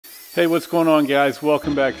Hey, what's going on, guys?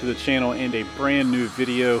 Welcome back to the channel and a brand new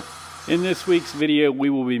video. In this week's video, we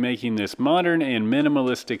will be making this modern and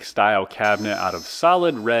minimalistic style cabinet out of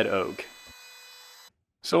solid red oak.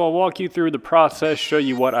 So I'll walk you through the process, show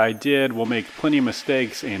you what I did. We'll make plenty of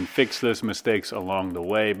mistakes and fix those mistakes along the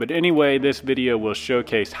way. But anyway, this video will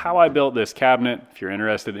showcase how I built this cabinet. If you're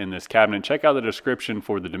interested in this cabinet, check out the description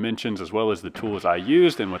for the dimensions as well as the tools I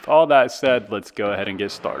used. And with all that said, let's go ahead and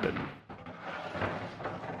get started.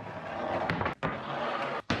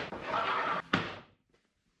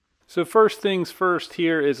 So first things first,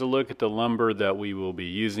 here is a look at the lumber that we will be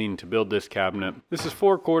using to build this cabinet. This is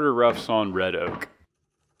 4/4 rough sawn red oak.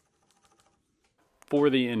 For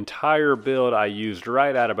the entire build, I used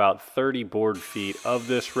right at about 30 board feet of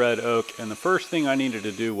this red oak, and the first thing I needed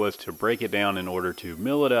to do was to break it down in order to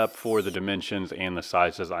mill it up for the dimensions and the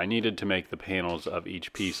sizes I needed to make the panels of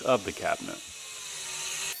each piece of the cabinet.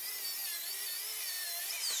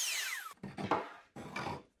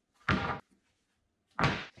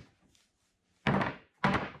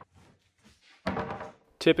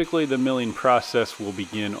 Typically the milling process will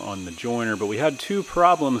begin on the joiner, but we had two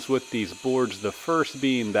problems with these boards. The first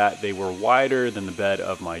being that they were wider than the bed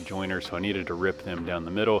of my joiner, so I needed to rip them down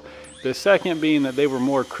the middle. The second being that they were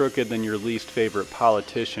more crooked than your least favorite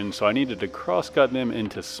politician, so I needed to cross-cut them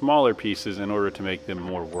into smaller pieces in order to make them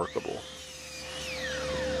more workable.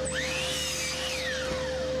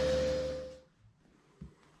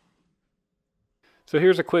 So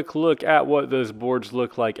here's a quick look at what those boards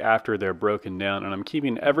look like after they're broken down, and I'm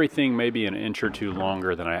keeping everything maybe an inch or two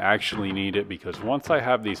longer than I actually need it, because once I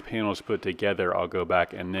have these panels put together, I'll go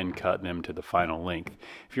back and then cut them to the final length.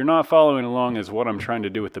 If you're not following along, is what I'm trying to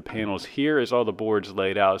do with the panels here is all the boards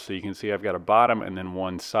laid out, so you can see I've got a bottom and then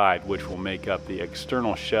one side, which will make up the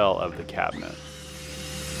external shell of the cabinet.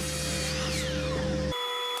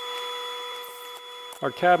 Our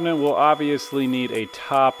cabinet will obviously need a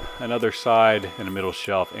top, another side, and a middle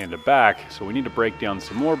shelf, and a back, so we need to break down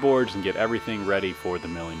some more boards and get everything ready for the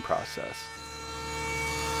milling process.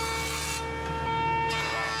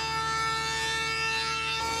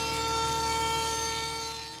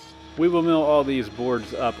 We will mill all these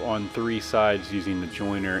boards up on three sides using the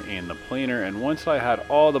joiner and the planer, and once I had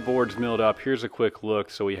all the boards milled up, here's a quick look.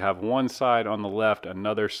 So we have one side on the left,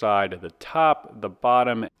 another side at the top, the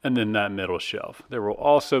bottom, and then that middle shelf. There will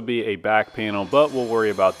also be a back panel, but we'll worry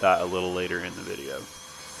about that a little later in the video.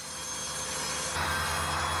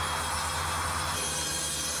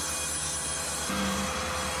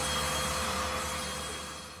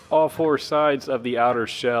 All four sides of the outer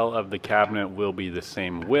shell of the cabinet will be the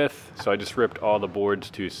same width, so I just ripped all the boards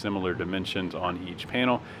to similar dimensions on each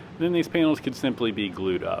panel. Then these panels could simply be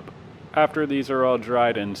glued up. After these are all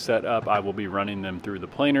dried and set up, I will be running them through the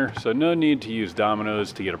planer, so no need to use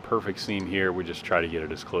dominoes to get a perfect seam here. We just try to get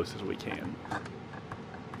it as close as we can.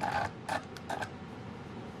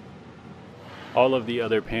 All of the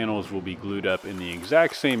other panels will be glued up in the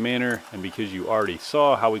exact same manner, and because you already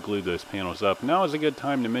saw how we glued those panels up, now is a good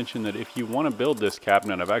time to mention that if you want to build this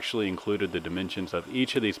cabinet, I've actually included the dimensions of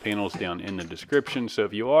each of these panels down in the description, so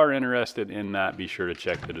if you are interested in that, be sure to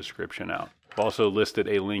check the description out. I've also listed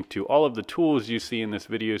a link to all of the tools you see in this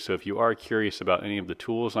video, so if you are curious about any of the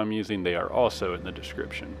tools I'm using, they are also in the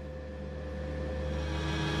description.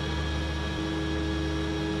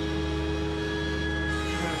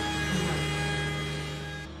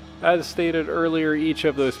 As stated earlier, each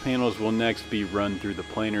of those panels will next be run through the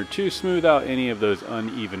planer to smooth out any of those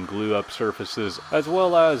uneven glue up surfaces, as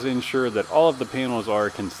well as ensure that all of the panels are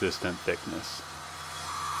a consistent thickness.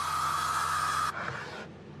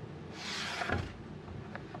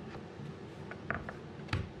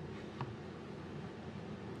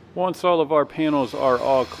 Once all of our panels are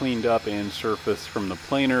all cleaned up and surfaced from the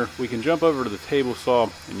planer, we can jump over to the table saw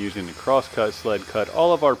and using the crosscut sled cut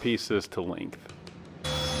all of our pieces to length.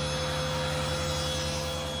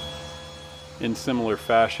 In similar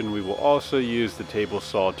fashion, we will also use the table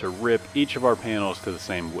saw to rip each of our panels to the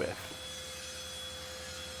same width.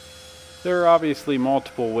 There are obviously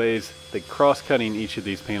multiple ways that cross-cutting each of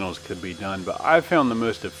these panels could be done, but I've found the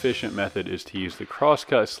most efficient method is to use the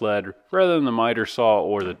crosscut sled rather than the miter saw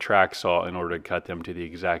or the track saw in order to cut them to the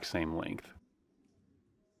exact same length.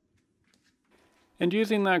 And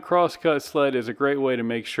using that crosscut sled is a great way to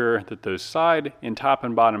make sure that those side and top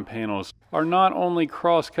and bottom panels are not only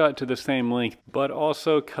cross-cut to the same length, but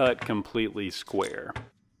also cut completely square.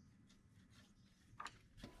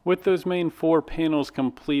 With those main four panels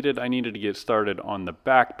completed, I needed to get started on the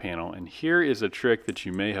back panel, and here is a trick that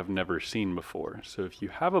you may have never seen before. So if you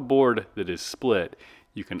have a board that is split,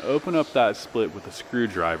 you can open up that split with a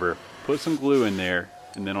screwdriver, put some glue in there,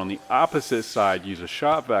 and then on the opposite side use a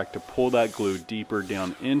shop vac to pull that glue deeper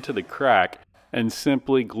down into the crack and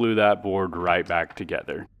simply glue that board right back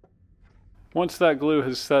together. Once that glue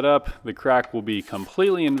has set up, the crack will be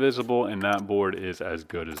completely invisible and that board is as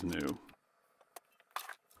good as new.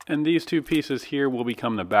 And these two pieces here will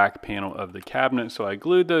become the back panel of the cabinet, so I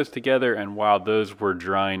glued those together, and while those were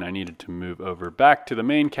drying, I needed to move over back to the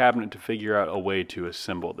main cabinet to figure out a way to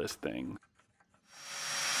assemble this thing.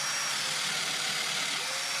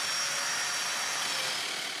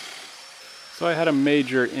 So I had a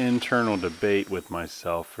major internal debate with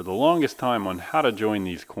myself for the longest time on how to join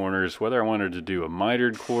these corners, whether I wanted to do a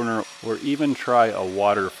mitered corner or even try a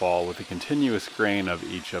waterfall with a continuous grain of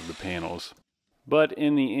each of the panels. But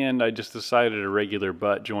in the end, I just decided a regular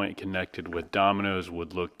butt joint connected with dominoes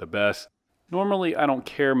would look the best. Normally, I don't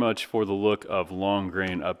care much for the look of long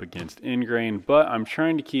grain up against end grain, but I'm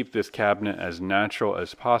trying to keep this cabinet as natural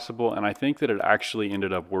as possible, and I think that it actually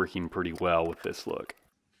ended up working pretty well with this look.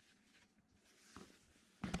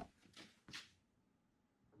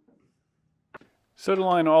 So to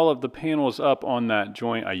line all of the panels up on that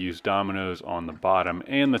joint, I used dominoes on the bottom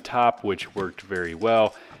and the top, which worked very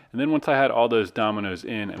well. And then once I had all those dominoes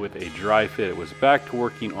in with a dry fit, it was back to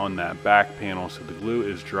working on that back panel. So the glue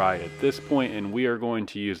is dry at this point, and we are going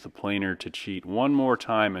to use the planer to cheat one more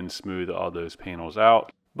time and smooth all those panels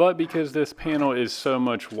out. But because this panel is so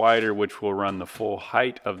much wider, which will run the full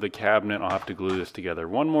height of the cabinet, I'll have to glue this together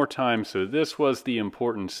one more time. So this was the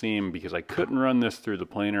important seam. Because I couldn't run this through the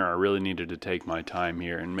planer, I really needed to take my time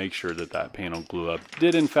here and make sure that that panel glue up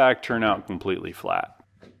did in fact turn out completely flat.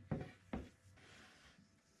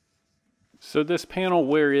 So this panel,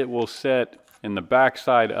 where it will set in the back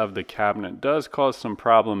side of the cabinet, does cause some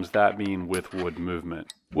problems, that being with wood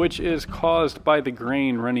movement, which is caused by the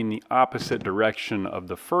grain running the opposite direction of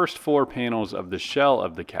the first 4 panels of the shell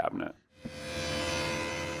of the cabinet.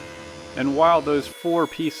 And while those 4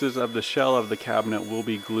 pieces of the shell of the cabinet will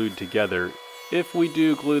be glued together, if we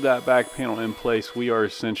do glue that back panel in place, we are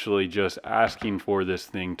essentially just asking for this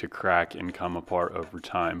thing to crack and come apart over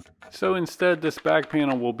time. So instead, this back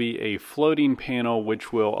panel will be a floating panel,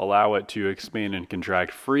 which will allow it to expand and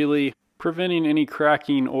contract freely, preventing any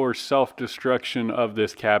cracking or self-destruction of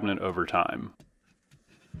this cabinet over time.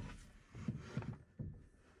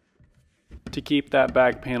 To keep that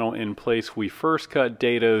back panel in place, we first cut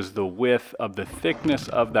dados the width of the thickness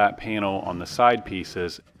of that panel on the side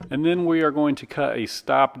pieces, and then we are going to cut a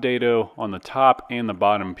stop dado on the top and the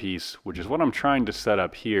bottom piece, which is what I'm trying to set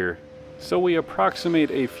up here. So we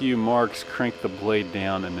approximate a few marks, crank the blade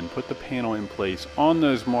down, and then put the panel in place on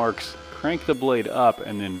those marks, crank the blade up,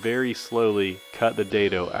 and then very slowly cut the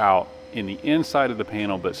dado out in the inside of the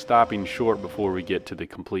panel, but stopping short before we get to the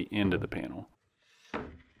complete end of the panel.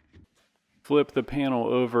 Flip the panel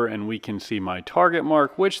over and we can see my target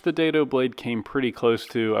mark, which the dado blade came pretty close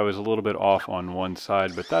to. I was a little bit off on one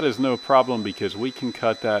side, but that is no problem because we can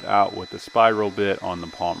cut that out with the spiral bit on the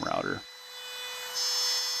palm router.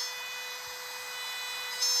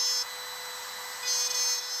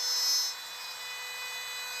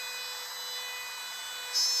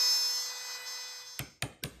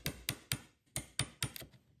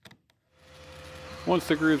 Once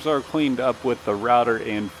the grooves are cleaned up with the router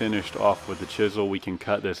and finished off with the chisel, we can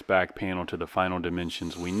cut this back panel to the final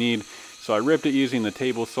dimensions we need. So I ripped it using the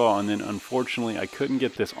table saw, and then unfortunately I couldn't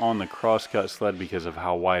get this on the crosscut sled because of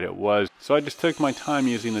how wide it was. So I just took my time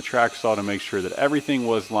using the track saw to make sure that everything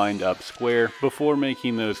was lined up square before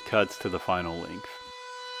making those cuts to the final length.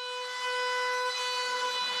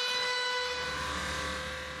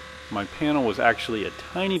 My panel was actually a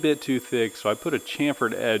tiny bit too thick, so I put a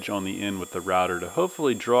chamfered edge on the end with the router to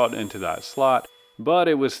hopefully draw it into that slot, but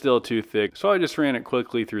it was still too thick, so I just ran it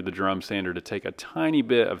quickly through the drum sander to take a tiny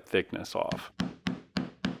bit of thickness off.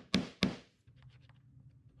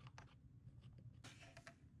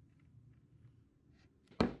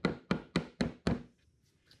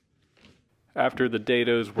 After the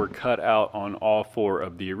dados were cut out on all 4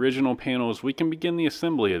 of the original panels, we can begin the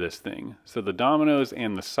assembly of this thing. So the dominoes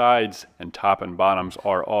and the sides and top and bottoms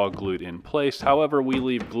are all glued in place. However, we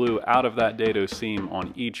leave glue out of that dado seam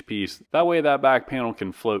on each piece. That way that back panel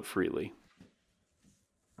can float freely.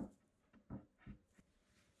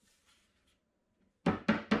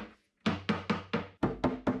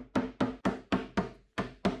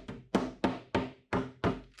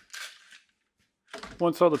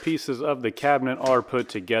 Once all the pieces of the cabinet are put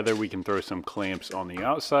together, we can throw some clamps on the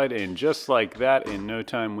outside, and just like that, in no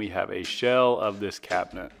time we have a shell of this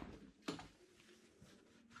cabinet.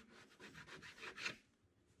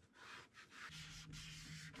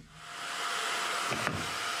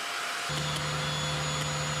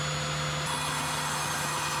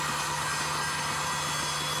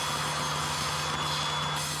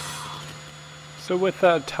 So with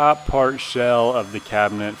that top part shell of the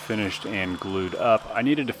cabinet finished and glued up, I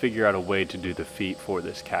needed to figure out a way to do the feet for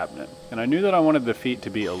this cabinet. And I knew that I wanted the feet to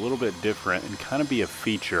be a little bit different and kind of be a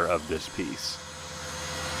feature of this piece.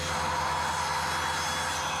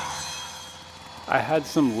 I had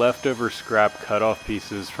some leftover scrap cutoff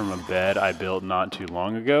pieces from a bed I built not too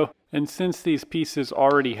long ago. And since these pieces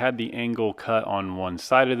already had the angle cut on one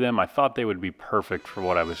side of them, I thought they would be perfect for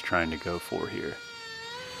what I was trying to go for here.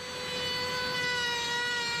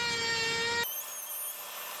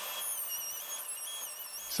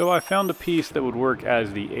 So I found a piece that would work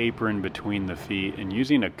as the apron between the feet, and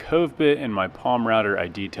using a cove bit and my palm router I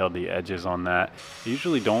detailed the edges on that. I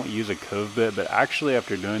usually don't use a cove bit, but actually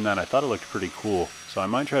after doing that I thought it looked pretty cool, so I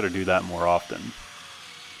might try to do that more often.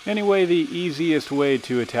 Anyway, the easiest way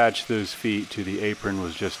to attach those feet to the apron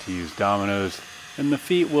was just to use dominoes, and the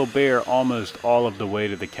feet will bear almost all of the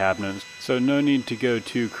weight of the cabinet, so no need to go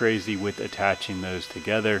too crazy with attaching those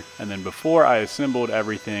together. And then before I assembled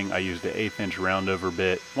everything, I used an 1/8 inch roundover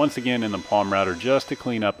bit, once again in the palm router, just to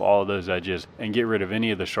clean up all of those edges and get rid of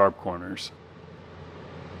any of the sharp corners.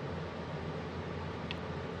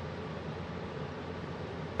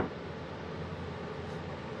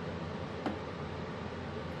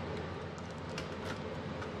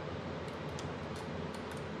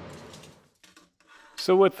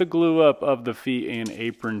 So with the glue up of the feet and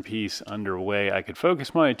apron piece underway, I could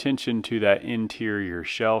focus my attention to that interior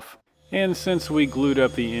shelf. And since we glued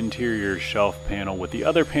up the interior shelf panel with the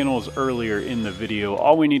other panels earlier in the video,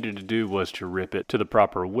 all we needed to do was to rip it to the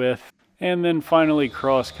proper width and then finally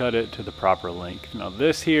cross cut it to the proper length. Now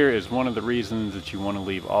this here is one of the reasons that you want to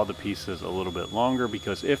leave all the pieces a little bit longer,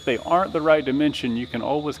 because if they aren't the right dimension, you can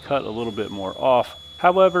always cut a little bit more off.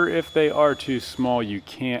 However, if they are too small, you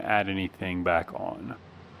can't add anything back on.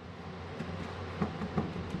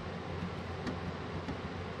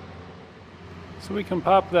 So we can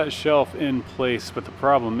pop that shelf in place, but the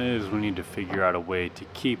problem is we need to figure out a way to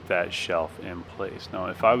keep that shelf in place. Now,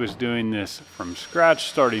 if I was doing this from scratch,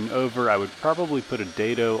 starting over, I would probably put a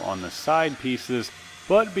dado on the side pieces,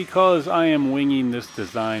 but because I am winging this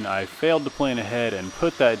design, I failed to plan ahead and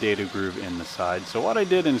put that dado groove in the side. So what I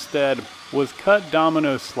did instead was cut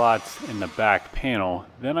domino slots in the back panel.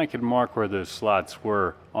 Then I could mark where those slots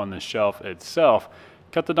were on the shelf itself,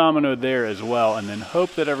 cut the domino there as well, and then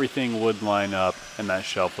hope that everything would line up and that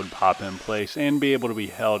shelf would pop in place and be able to be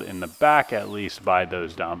held in the back at least by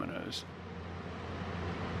those dominoes.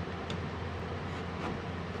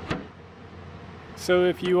 So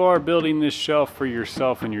if you are building this shelf for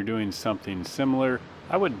yourself and you're doing something similar,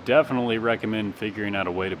 I would definitely recommend figuring out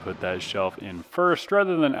a way to put that shelf in first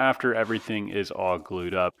rather than after everything is all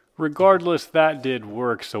glued up. Regardless, that did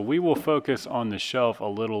work, so we will focus on the shelf a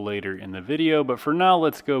little later in the video, but for now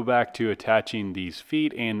let's go back to attaching these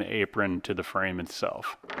feet and the apron to the frame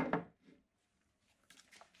itself.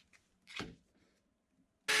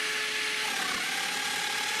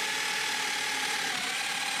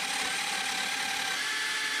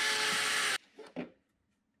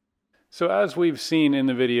 So as we've seen in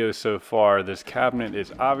the video so far, this cabinet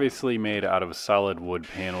is obviously made out of solid wood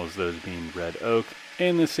panels, those being red oak.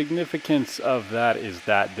 And the significance of that is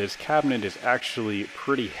that this cabinet is actually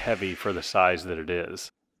pretty heavy for the size that it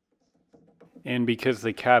is. And because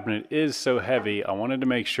the cabinet is so heavy, I wanted to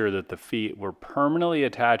make sure that the feet were permanently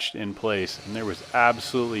attached in place and there was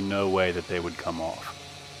absolutely no way that they would come off.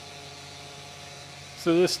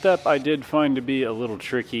 So this step I did find to be a little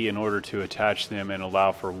tricky in order to attach them and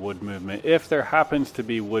allow for wood movement if there happens to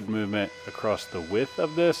be wood movement across the width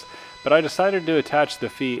of this, but I decided to attach the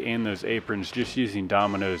feet and those aprons just using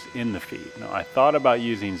dominoes in the feet. Now I thought about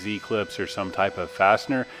using Z-clips or some type of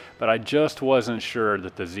fastener, but I just wasn't sure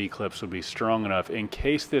that the Z-clips would be strong enough in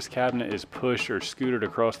case this cabinet is pushed or scooted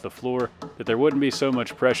across the floor, that there wouldn't be so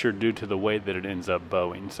much pressure due to the way that it ends up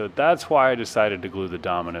bowing. So that's why I decided to glue the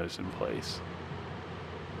dominoes in place.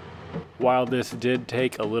 While this did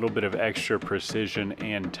take a little bit of extra precision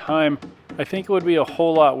and time, I think it would be a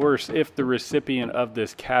whole lot worse if the recipient of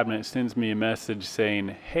this cabinet sends me a message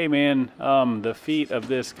saying, "Hey man, the feet of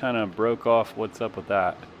this kind of broke off, what's up with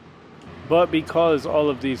that?" But because all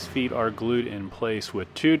of these feet are glued in place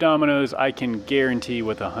with 2 dominoes, I can guarantee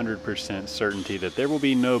with 100% certainty that there will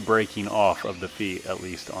be no breaking off of the feet, at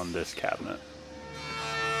least on this cabinet.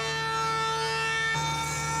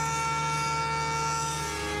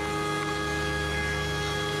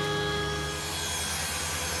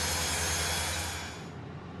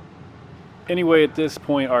 Anyway, at this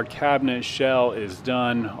point, our cabinet shell is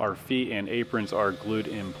done. Our feet and aprons are glued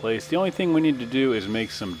in place. The only thing we need to do is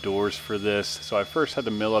make some doors for this. So I first had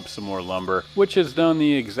to mill up some more lumber, which is done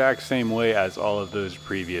the exact same way as all of those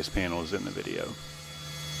previous panels in the video.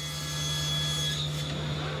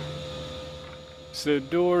 So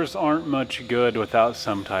doors aren't much good without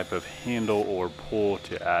some type of handle or pull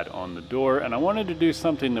to add on the door, and I wanted to do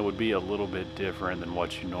something that would be a little bit different than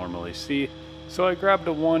what you normally see. So I grabbed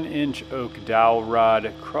a 1-inch oak dowel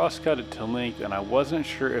rod, cross-cut it to length, and I wasn't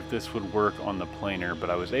sure if this would work on the planer, but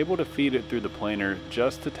I was able to feed it through the planer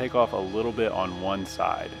just to take off a little bit on one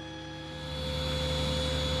side.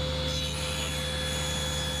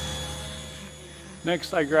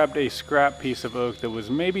 Next, I grabbed a scrap piece of oak that was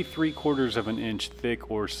maybe 3/4 of an inch thick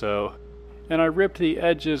or so, and I ripped the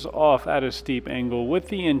edges off at a steep angle with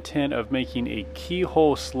the intent of making a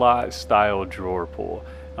keyhole slot style drawer pull.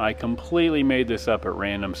 I completely made this up at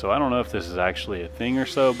random, so I don't know if this is actually a thing or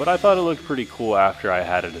so, but I thought it looked pretty cool after I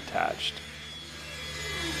had it attached.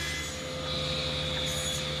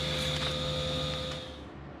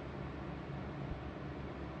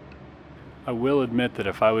 I will admit that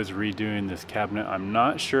if I was redoing this cabinet, I'm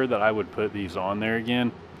not sure that I would put these on there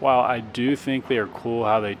again. While I do think they are cool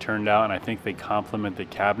how they turned out and I think they complement the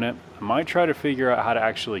cabinet, I might try to figure out how to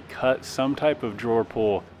actually cut some type of drawer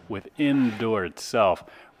pull within the door itself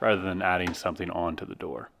rather than adding something onto the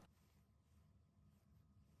door.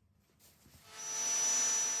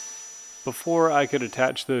 Before I could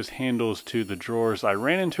attach those handles to the drawers, I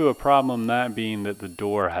ran into a problem, that being that the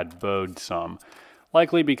door had bowed some.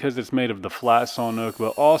 Likely because it's made of the flat sawn oak,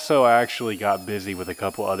 but also I actually got busy with a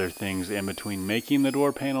couple other things in between making the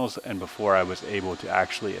door panels and before I was able to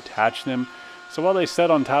actually attach them. So while they sat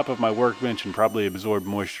on top of my workbench and probably absorbed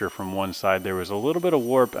moisture from one side, there was a little bit of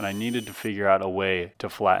warp and I needed to figure out a way to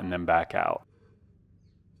flatten them back out.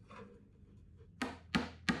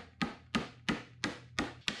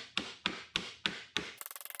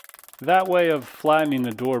 That way of flattening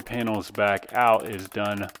the door panels back out is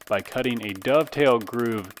done by cutting a dovetail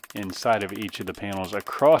groove inside of each of the panels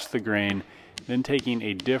across the grain, then taking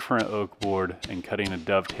a different oak board and cutting a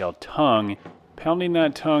dovetail tongue, pounding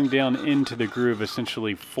that tongue down into the groove,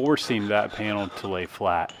 essentially forcing that panel to lay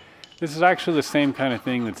flat. This is actually the same kind of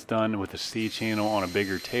thing that's done with a C-channel on a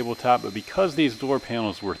bigger tabletop, but because these door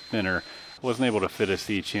panels were thinner, I wasn't able to fit a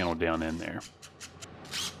C-channel down in there.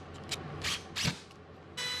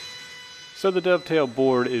 So the dovetail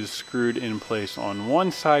board is screwed in place on one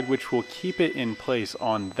side, which will keep it in place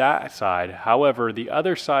on that side. However, the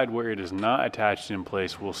other side where it is not attached in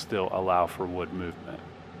place will still allow for wood movement.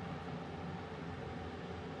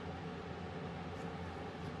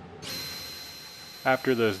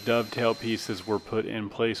 After those dovetail pieces were put in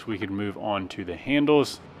place, we could move on to the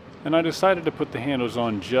handles. And I decided to put the handles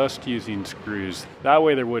on just using screws. That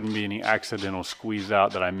way there wouldn't be any accidental squeeze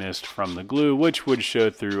out that I missed from the glue, which would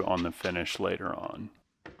show through on the finish later on.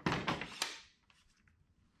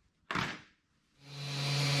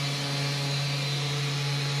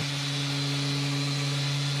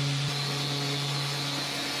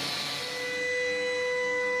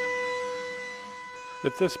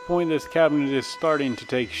 At this point, this cabinet is starting to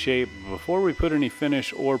take shape. Before we put any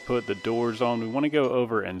finish or put the doors on, we want to go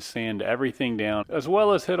over and sand everything down, as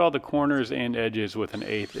well as hit all the corners and edges with an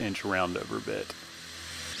 1/8 inch roundover bit.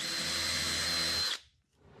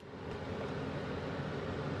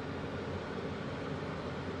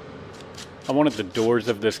 I wanted the doors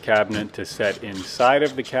of this cabinet to set inside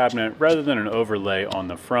of the cabinet rather than an overlay on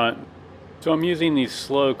the front. So I'm using these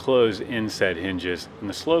slow close inset hinges, and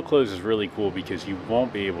the slow close is really cool because you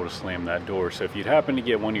won't be able to slam that door. So if you'd happen to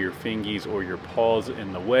get one of your fingies or your paws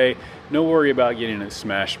in the way, no worry about getting it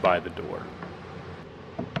smashed by the door.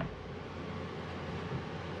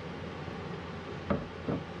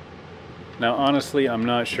 Now honestly, I'm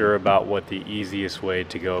not sure about what the easiest way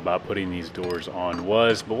to go about putting these doors on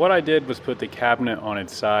was, but what I did was put the cabinet on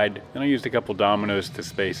its side, and I used a couple dominoes to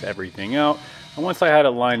space everything out. And once I had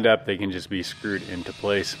it lined up, they can just be screwed into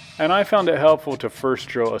place. And I found it helpful to first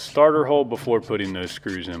drill a starter hole before putting those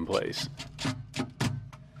screws in place.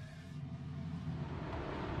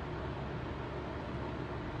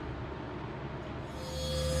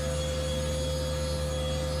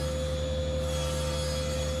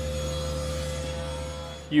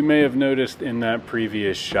 You may have noticed in that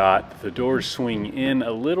previous shot, the doors swing in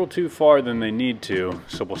a little too far than they need to,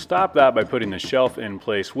 so we'll stop that by putting the shelf in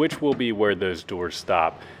place, which will be where those doors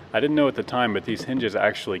stop. I didn't know at the time, but these hinges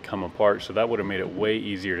actually come apart, so that would have made it way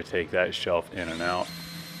easier to take that shelf in and out.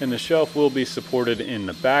 And the shelf will be supported in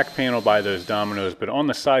the back panel by those dominoes, but on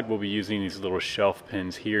the side we'll be using these little shelf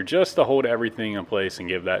pins here just to hold everything in place and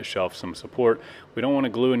give that shelf some support. We don't want to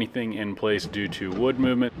glue anything in place due to wood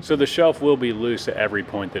movement, so the shelf will be loose at every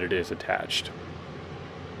point that it is attached.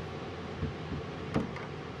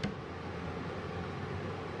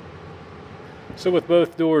 So with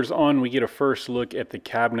both doors on, we get a first look at the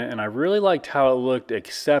cabinet, and I really liked how it looked,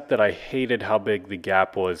 except that I hated how big the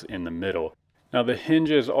gap was in the middle. Now the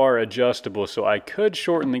hinges are adjustable, so I could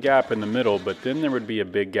shorten the gap in the middle, but then there would be a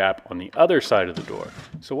big gap on the other side of the door.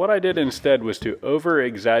 So what I did instead was to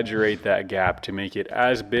over-exaggerate that gap to make it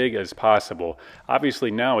as big as possible.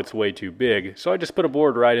 Obviously now it's way too big, so I just put a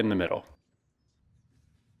board right in the middle.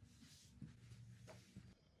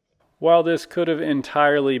 While this could have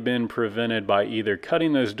entirely been prevented by either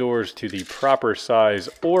cutting those doors to the proper size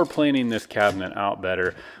or planning this cabinet out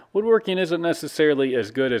better, woodworking isn't necessarily as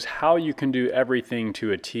good as how you can do everything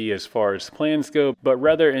to a T as far as plans go, but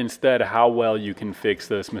rather instead how well you can fix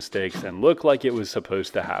those mistakes and look like it was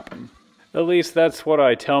supposed to happen. At least that's what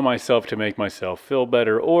I tell myself to make myself feel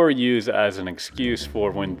better or use as an excuse for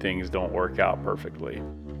when things don't work out perfectly.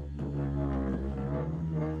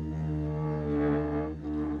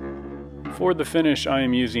 For the finish, I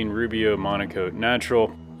am using Rubio Monocoat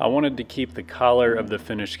Natural. I wanted to keep the collar of the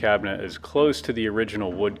finished cabinet as close to the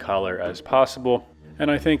original wood collar as possible, and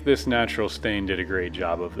I think this natural stain did a great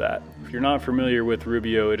job of that. If you're not familiar with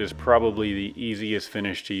Rubio, it is probably the easiest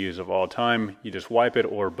finish to use of all time. You just wipe it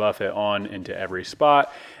or buff it on into every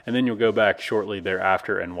spot, and then you'll go back shortly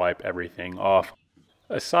thereafter and wipe everything off.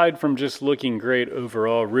 Aside from just looking great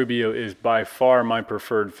overall, Rubio is by far my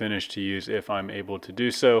preferred finish to use if I'm able to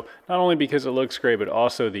do so. Not only because it looks great, but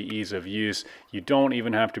also the ease of use. You don't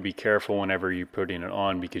even have to be careful whenever you're putting it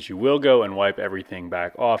on because you will go and wipe everything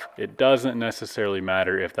back off. It doesn't necessarily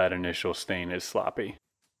matter if that initial stain is sloppy.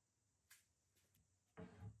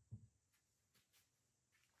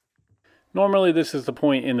 Normally this is the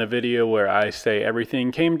point in the video where I say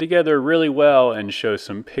everything came together really well and show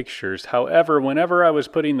some pictures. However, whenever I was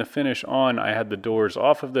putting the finish on, I had the doors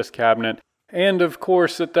off of this cabinet. And of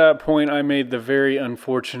course, at that point, I made the very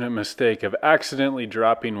unfortunate mistake of accidentally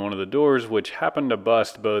dropping one of the doors, which happened to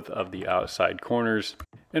bust both of the outside corners.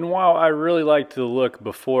 And while I really liked the look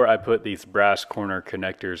before I put these brass corner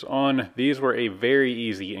connectors on, these were a very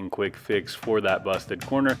easy and quick fix for that busted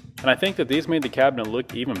corner. And I think that these made the cabinet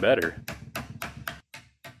look even better.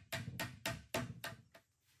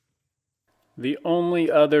 The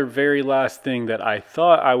only other very last thing that I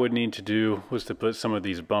thought I would need to do was to put some of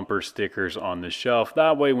these bumper stickers on the shelf.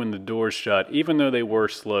 That way when the doors shut, even though they were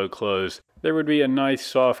slow closed, there would be a nice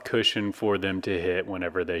soft cushion for them to hit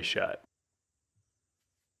whenever they shut.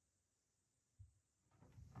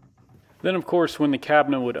 Then of course when the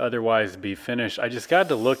cabinet would otherwise be finished, I just got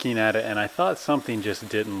to looking at it and I thought something just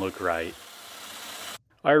didn't look right.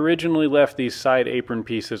 I originally left these side apron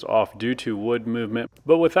pieces off due to wood movement,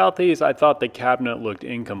 but without these I thought the cabinet looked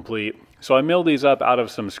incomplete. So I milled these up out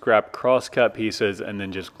of some scrap cross-cut pieces and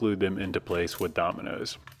then just glued them into place with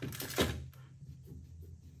dominoes.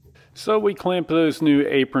 So we clamped those new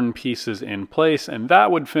apron pieces in place and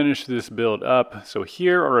that would finish this build up. So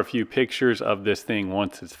here are a few pictures of this thing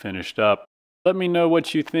once it's finished up. Let me know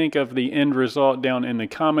what you think of the end result down in the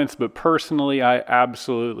comments, but personally I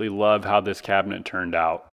absolutely love how this cabinet turned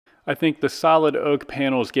out. I think the solid oak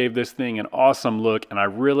panels gave this thing an awesome look and I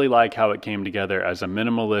really like how it came together as a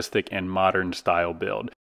minimalistic and modern style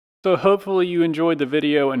build. So hopefully you enjoyed the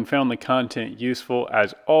video and found the content useful.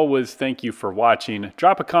 As always, thank you for watching.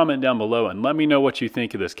 Drop a comment down below and let me know what you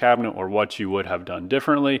think of this cabinet or what you would have done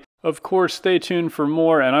differently. Of course, stay tuned for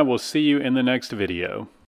more and I will see you in the next video.